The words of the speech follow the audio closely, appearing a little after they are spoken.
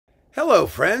Hello,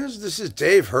 friends. This is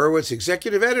Dave Hurwitz,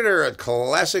 executive editor at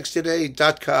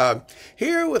ClassicsToday.com,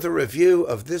 here with a review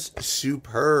of this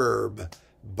superb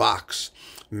box,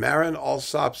 Marin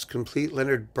Alsop's complete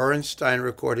Leonard Bernstein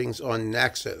recordings on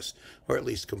Naxos, or at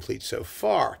least complete so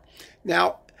far.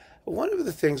 Now, one of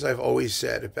the things I've always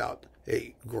said about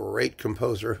a great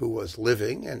composer who was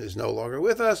living and is no longer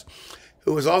with us,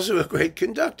 who was also a great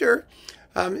conductor,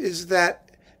 is that,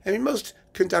 most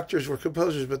conductors were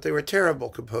composers, but they were terrible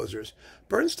composers.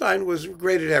 Bernstein was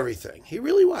great at everything. He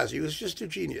really was. He was just a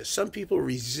genius. Some people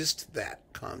resist that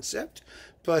concept,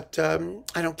 but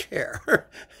I don't care.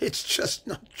 It's just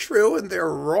not true, and they're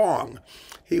wrong.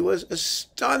 He was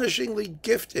astonishingly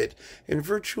gifted in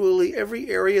virtually every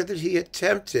area that he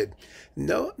attempted,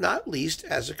 no, not least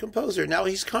as a composer. Now,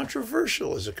 he's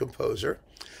controversial as a composer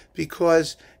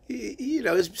because,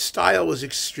 his style was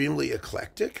extremely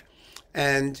eclectic,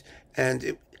 and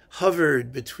it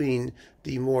hovered between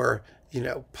the more,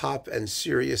 pop and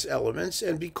serious elements.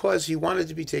 And because he wanted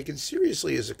to be taken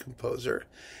seriously as a composer,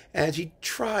 and he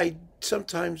tried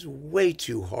sometimes way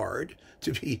too hard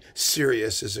to be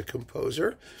serious as a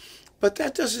composer, but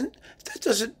that doesn't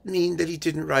mean that he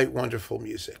didn't write wonderful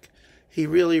music. He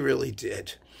really, really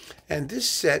did. And this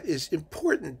set is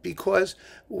important because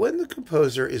when the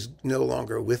composer is no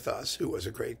longer with us, who was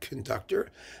a great conductor,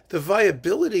 the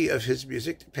viability of his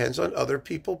music depends on other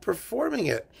people performing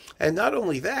it. And not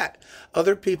only that,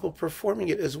 other people performing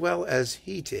it as well as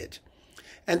he did.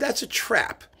 And that's a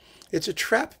trap. It's a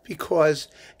trap because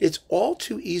it's all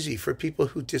too easy for people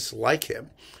who dislike him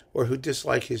or who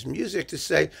dislike his music to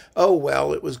say, oh,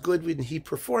 well, it was good when he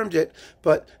performed it,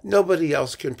 but nobody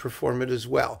else can perform it as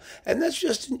well. And that's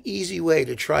just an easy way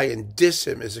to try and diss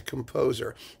him as a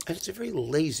composer. And it's a very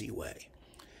lazy way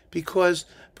because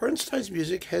Bernstein's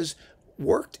music has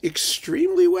worked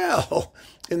extremely well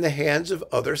in the hands of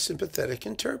other sympathetic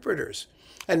interpreters.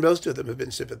 And most of them have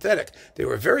been sympathetic. They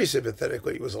were very sympathetic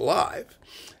when he was alive,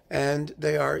 and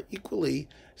they are equally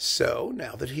so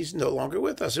now that he's no longer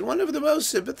with us. And one of the most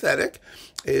sympathetic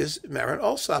is Marin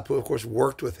Alsop, who, of course,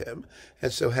 worked with him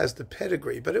and so has the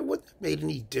pedigree. But it wouldn't have made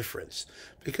any difference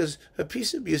because a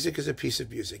piece of music is a piece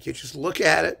of music. You just look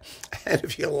at it, and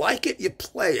if you like it, you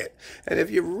play it. And if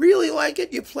you really like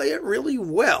it, you play it really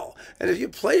well. And if you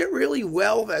play it really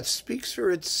well, that speaks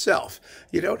for itself.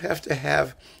 You don't have to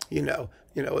have,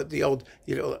 the old,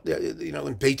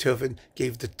 when Beethoven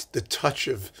gave the touch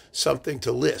of something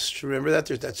to Liszt. Remember that?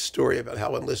 There's that story about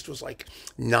how when Liszt was like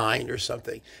 9 or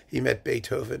something, he met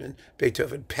Beethoven, and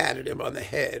Beethoven patted him on the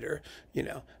head or,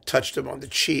 touched him on the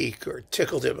cheek or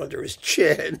tickled him under his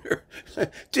chin or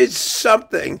did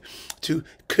something to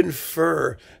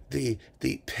confer the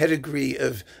pedigree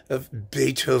of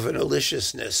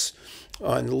Beethoven-aliciousness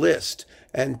on Liszt.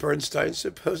 And Bernstein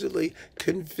supposedly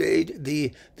conveyed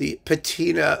the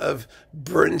patina of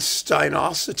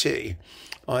Bernsteinosity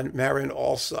on Marin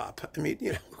Alsop. Who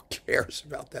cares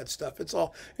about that stuff?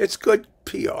 It's good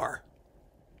PR,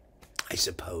 I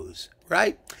suppose,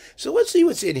 right? So let's see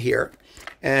what's in here,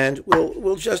 and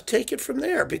we'll just take it from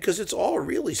there because it's all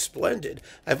really splendid.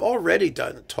 I've already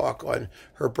done a talk on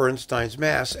her Bernstein's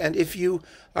Mass, and if you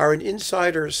are an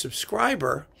insider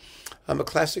subscriber, I'm a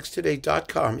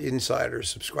ClassicsToday.com insider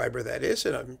subscriber, that is,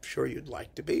 and I'm sure you'd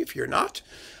like to be if you're not.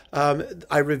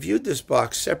 I reviewed this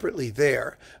box separately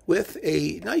there with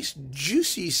a nice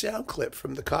juicy sound clip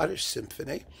from the Kaddish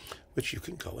Symphony, which you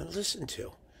can go and listen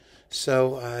to.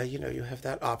 So, you have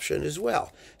that option as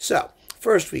well. So,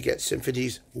 first we get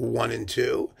Symphonies 1 and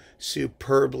 2,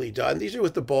 superbly done. These are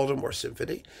with the Baltimore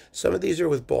Symphony. Some of these are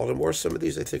with Baltimore. Some of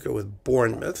these, I think, are with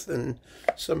Bournemouth. And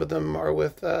some of them are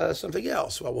with something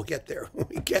else. Well, we'll get there when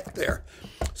we get there.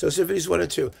 So Symphonies 1 and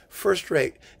 2, first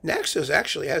rate. Naxos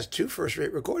actually has 2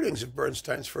 first-rate recordings of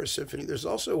Bernstein's First Symphony. There's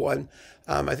also one,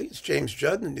 I think it's James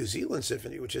Judd, the New Zealand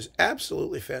Symphony, which is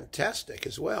absolutely fantastic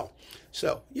as well.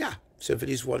 So, yeah.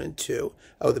 Symphonies 1 and 2.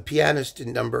 Oh, the pianist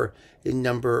in number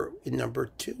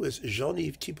 2 is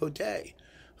Jean-Yves Thibaudet,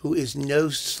 who is no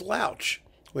slouch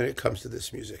when it comes to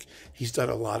this music. He's done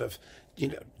a lot of,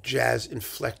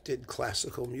 jazz-inflected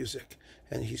classical music,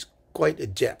 and he's quite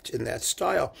adept in that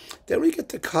style. Then we get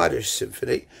the Kaddish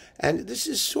Symphony, and this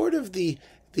is sort of the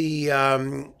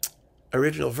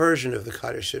original version of the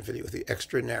Kaddish Symphony with the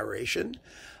extra narration.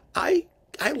 I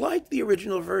like the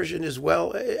original version as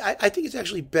well. I think it's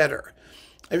actually better.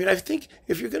 I think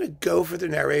if you're going to go for the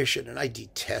narration, and I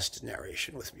detest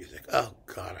narration with music. Oh,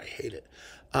 God, I hate it.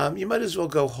 You might as well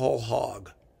go whole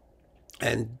hog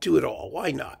and do it all.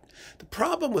 Why not? The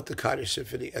problem with the Kaddish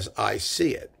Symphony, as I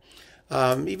see it,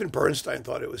 Even Bernstein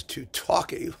thought it was too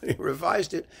talky when he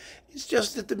revised it. It's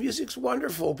just that the music's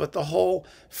wonderful, but the whole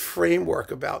framework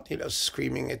about,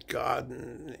 screaming at God,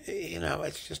 and,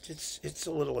 it's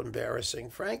a little embarrassing,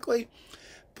 frankly.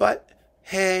 But,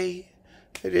 hey,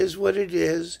 it is what it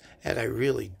is, and I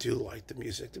really do like the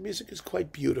music. The music is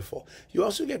quite beautiful. You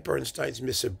also get Bernstein's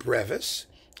Missa Brevis.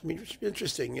 I mean, it's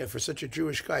interesting, for such a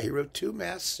Jewish guy. He wrote 2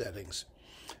 mass settings,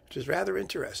 which is rather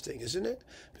interesting, isn't it?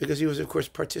 Because he was, of course,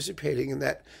 participating in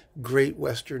that great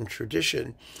Western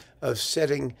tradition of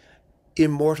setting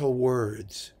immortal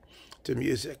words to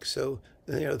music. So,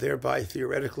 thereby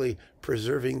theoretically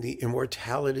preserving the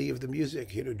immortality of the music,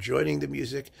 joining the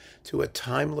music to a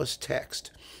timeless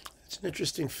text. It's an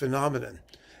interesting phenomenon.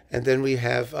 And then we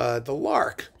have the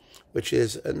Lark, which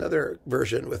is another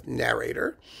version with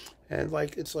narrator. And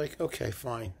it's like, okay,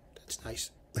 fine. That's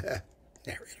nice.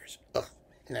 Narrators. Ugh,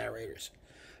 narrators.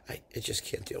 I just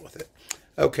can't deal with it.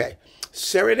 Okay,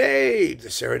 Serenade. The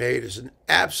Serenade is an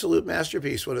absolute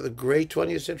masterpiece, one of the great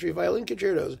 20th century violin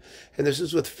concertos. And this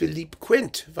is with Philippe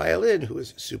Quint, violin, who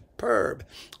is superb.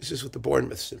 This is with the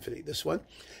Bournemouth Symphony, this one.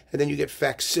 And then you get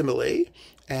Facsimile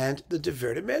and the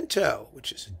Divertimento,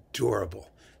 which is adorable.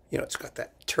 It's got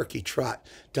that turkey trot.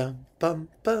 Dum bum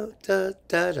ba da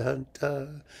da da da.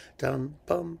 Dum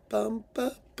bum bum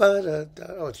ba ba da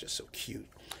da. Oh, it's just so cute.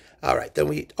 All right, then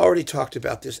we already talked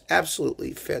about this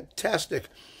absolutely fantastic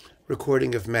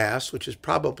recording of Mass, which is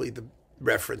probably the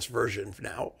reference version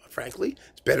now, frankly.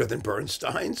 It's better than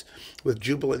Bernstein's, with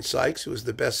Jubilant Sykes, who is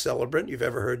the best celebrant you've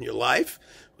ever heard in your life,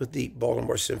 with the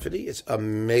Baltimore Symphony. It's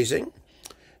amazing.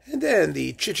 And then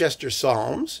the Chichester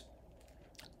Psalms,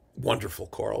 wonderful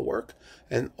choral work.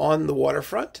 And On the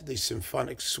Waterfront, the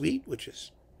Symphonic Suite, which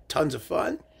is tons of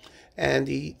fun. And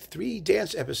the 3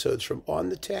 dance episodes from On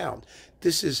the Town.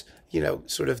 This is,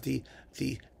 sort of the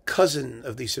cousin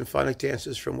of the symphonic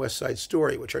dances from West Side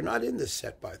Story, which are not in this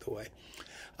set, by the way.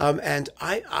 And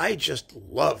I just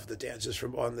love the dances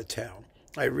from On the Town.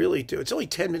 I really do. It's only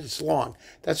 10 minutes long.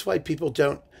 That's why people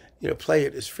don't, play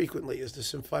it as frequently as the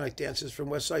symphonic dances from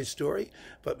West Side Story.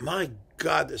 But my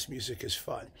God, this music is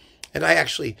fun. And I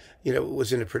actually,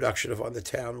 was in a production of On the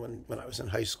Town when I was in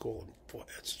high school. And boy,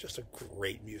 it's just a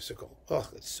great musical. Oh,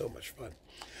 it's so much fun.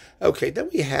 Okay, then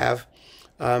we have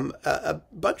a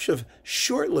bunch of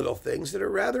short little things that are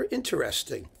rather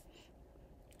interesting.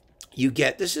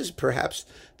 This is perhaps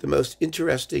the most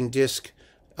interesting disc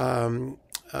in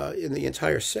the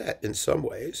entire set in some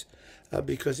ways,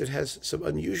 because it has some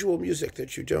unusual music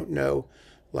that you don't know,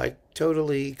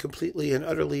 totally, completely, and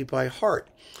utterly by heart.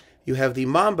 You have the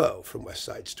Mambo from West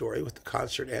Side Story with the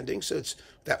concert ending, so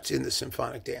that's in the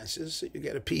symphonic dances, so you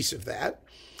get a piece of that.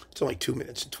 It's only 2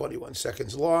 minutes and 21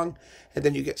 seconds long. And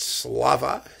then you get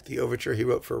Slava, the overture he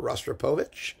wrote for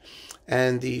Rostropovich,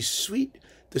 and the suite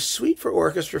for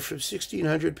orchestra from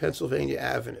 1600 Pennsylvania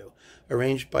Avenue,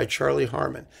 arranged by Charlie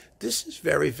Harmon. This is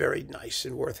very, very nice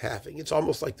and worth having. It's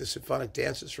almost like the symphonic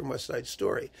dances from West Side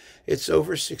Story. It's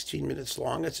over 16 minutes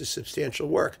long. It's a substantial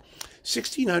work.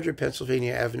 1600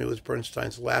 Pennsylvania Avenue was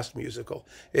Bernstein's last musical.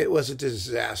 It was a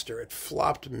disaster. It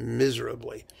flopped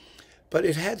miserably. But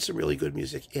it had some really good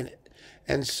music in it.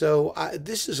 And so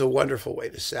this is a wonderful way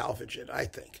to salvage it, I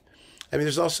think. I mean,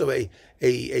 there's also a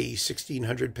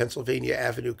 1600 Pennsylvania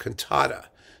Avenue cantata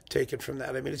taken from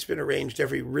that. I mean, it's been arranged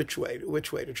every which way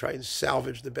to try and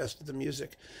salvage the best of the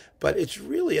music. But it's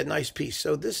really a nice piece.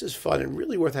 So this is fun and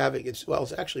really worth having. It's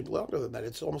actually longer than that.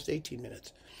 It's almost 18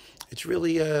 minutes. It's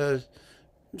really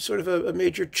sort of a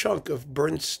major chunk of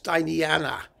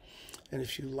Bernsteiniana. And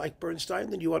if you like Bernstein,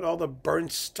 then you want all the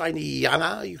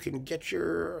Bernsteiniana, you can get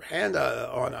your hand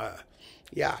on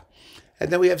yeah.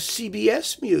 And then we have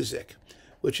CBS music,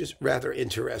 which is rather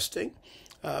interesting,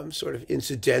 sort of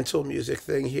incidental music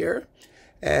thing here.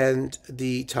 And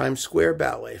the Times Square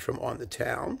Ballet from On the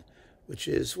Town, which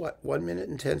is, 1 minute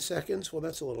and 10 seconds? Well,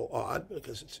 that's a little odd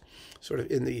because it's sort of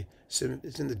in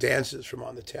the dances from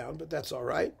On the Town, but that's all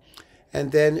right.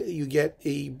 And then you get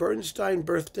a Bernstein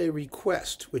birthday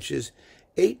request, which is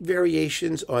 8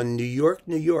 variations on New York,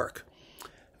 New York,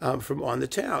 from On the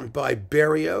Town by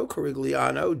Berio,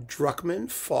 Corigliano,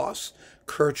 Druckmann, Foss,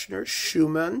 Kirchner,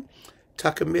 Schumann,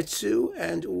 Takamitsu,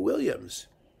 and Williams.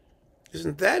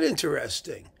 Isn't that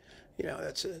interesting?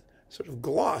 That's a sort of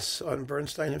gloss on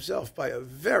Bernstein himself by a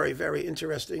very, very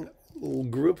interesting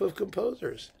group of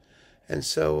composers. And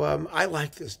so I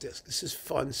like this disc. This is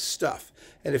fun stuff.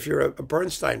 And if you're a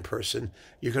Bernstein person,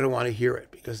 you're going to want to hear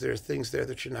it because there's things there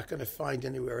that you're not going to find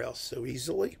anywhere else so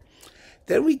easily.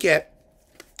 Then we get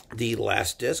the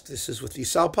last disc. This is with the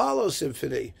Sao Paulo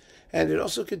Symphony, and it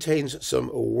also contains some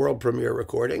world premiere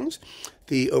recordings,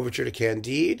 the Overture to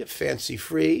Candide, Fancy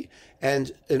Free,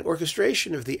 and an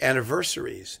orchestration of the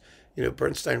anniversaries. You know,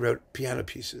 Bernstein wrote piano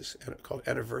pieces called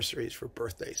Anniversaries for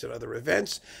birthdays and other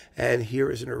events, and here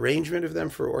is an arrangement of them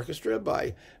for orchestra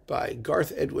by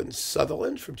Garth Edwin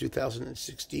Sutherland from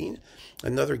 2016.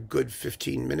 Another good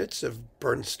 15 minutes of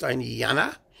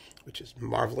Bernsteiniana, which is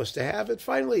marvelous to have. And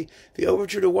finally, the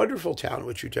Overture to Wonderful Town,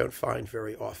 which you don't find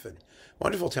very often.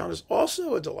 Wonderful Town is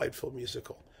also a delightful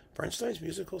musical. Bernstein's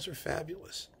musicals are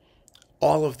fabulous.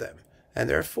 All of them. And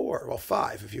there are 4, well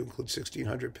 5 if you include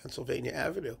 1600 Pennsylvania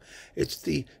Avenue. It's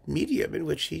the medium in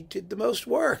which he did the most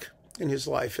work in his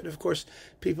life. And of course,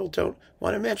 people don't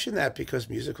want to mention that because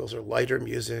musicals are lighter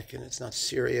music and it's not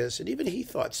serious. And even he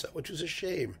thought so, which was a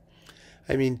shame.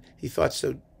 I mean, he thought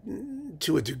so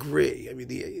to a degree. I mean,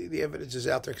 the evidence is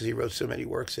out there because he wrote so many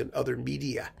works in other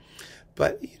media.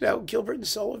 But, you know, Gilbert and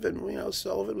Sullivan,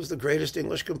 Sullivan was the greatest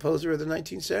English composer of the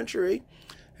 19th century.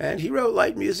 And he wrote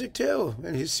light music, too.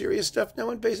 And his serious stuff no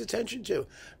one pays attention to.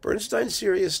 Bernstein's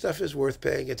serious stuff is worth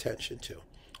paying attention to,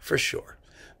 for sure.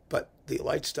 But the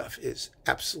light stuff is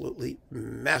absolutely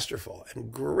masterful.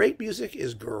 And great music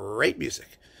is great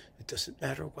music. It doesn't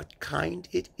matter what kind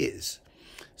it is.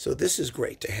 So this is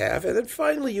great to have. And then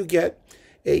finally you get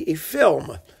a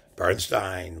film,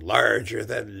 Bernstein, Larger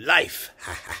Than Life,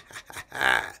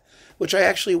 which I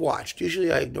actually watched.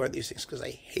 Usually I ignore these things because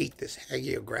I hate this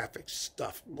hagiographic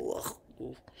stuff.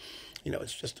 You know,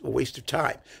 it's just a waste of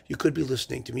time. You could be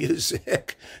listening to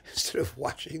music instead of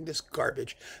watching this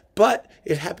garbage. But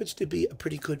it happens to be a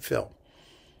pretty good film.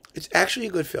 It's actually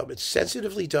a good film. It's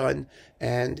sensitively done,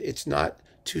 and it's not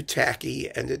too tacky,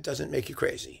 and it doesn't make you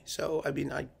crazy. So, I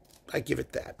mean, I give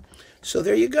it that. So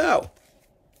there you go.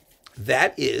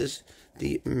 That is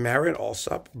the Marin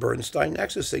Alsop Bernstein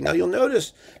Naxos thing. Now, you'll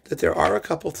notice that there are a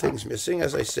couple things missing.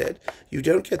 As I said, you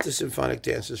don't get the symphonic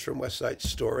dances from West Side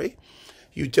Story.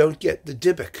 You don't get the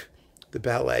Dybbuk, the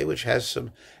ballet, which has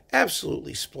some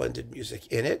absolutely splendid music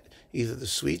in it, either the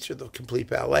suites or the complete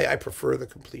ballet. I prefer the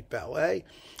complete ballet.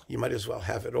 You might as well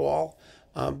have it all.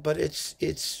 But it's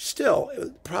still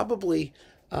probably,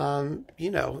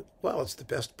 it's the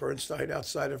best Bernstein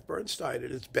outside of Bernstein,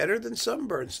 and it's better than some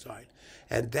Bernstein.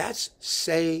 And that's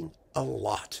saying a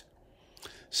lot.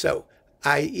 So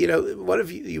one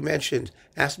of you mentioned,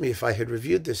 asked me if I had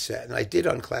reviewed this set, and I did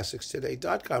on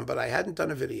ClassicsToday.com, but I hadn't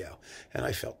done a video, and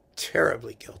I felt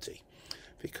terribly guilty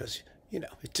because,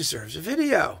 it deserves a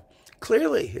video.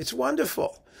 Clearly, it's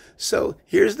wonderful. So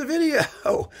here's the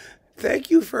video.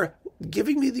 Thank you for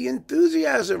giving me the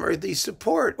enthusiasm or the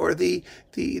support or the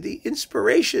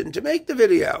inspiration to make the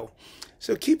video.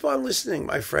 So keep on listening,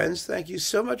 my friends. Thank you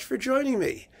so much for joining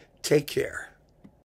me. Take care.